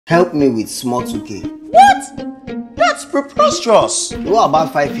Help me with small 2K. What? That's preposterous. What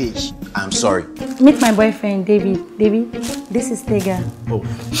about 5H? I'm sorry. Meet my boyfriend, David. David, this is Tega. Oh.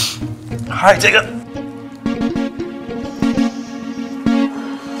 Hi, Tega.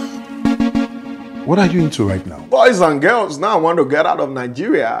 What are you into right now? Boys and girls now want to get out of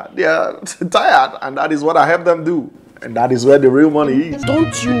Nigeria. They are tired, and that is what I help them do. And that is where the real money is.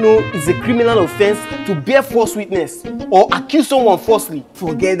 Don't you know it's a criminal offense to bear false witness or accuse someone falsely?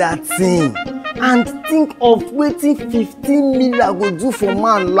 Forget that thing. And think of waiting 15 million I go do for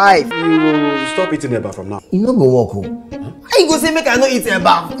man life. You stop eating eba from now. You no go walk home. How you go say make I no eat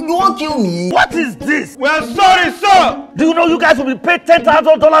eba? You won't kill me. What is this? We are sorry, sir. Do you know you guys will be paid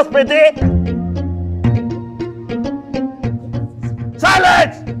 $10,000 per day?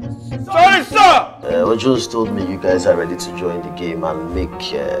 Silence! Sorry, sir! Ojo's told me you guys are ready to join the game and make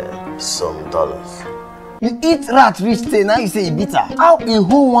some dollars. You eat rat reach 10, now you say you bitter. How a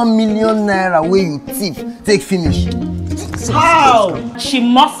whole 1 million naira where you thief take finish? How? She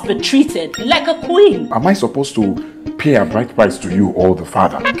must be treated like a queen. Am I supposed to pay a bright price to you or the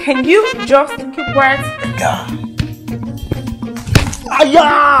father? Can you just keep quiet?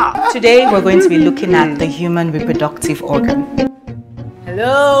 Today we're going to be looking at the human reproductive organ.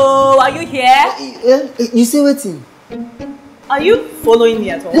 Hello, are you here? You say waiting. Are you following me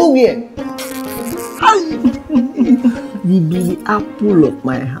at all? Go where? You be the apple of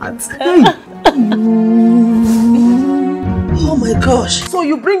my heart. Oh my gosh. So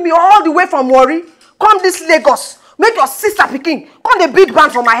you bring me all the way from Warri, come this Lagos, make your sister picking, come the big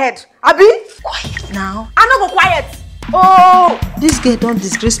band for my head. Abi? Quiet now. I no go quiet. Oh, This girl don't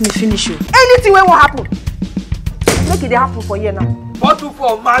disgrace me finish you. anything wey wan happen, make it happen for here now. Bottle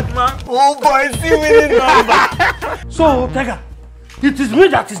for madman. Oh boy, see winning number. So, Tega, it is me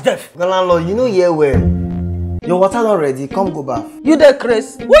that is deaf. Landlord, you know here where? Your water not ready, come go bath. You dey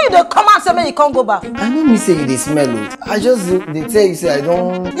craze? Where you dey come and say make you come go bath? I know me say you dey smell it. I just they tell you say I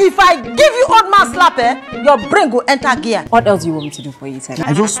don't. If I give you old man slap, your brain go enter gear. What else do you want me to do for you, Tega?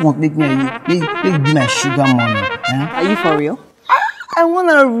 I just want make me and you make be my sugar mommy. Are you for real? I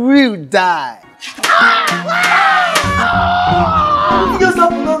want a real die. What just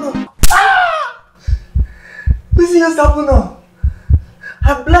happened now? What just happened now?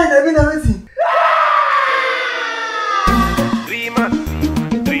 I'm blind, I've been everything.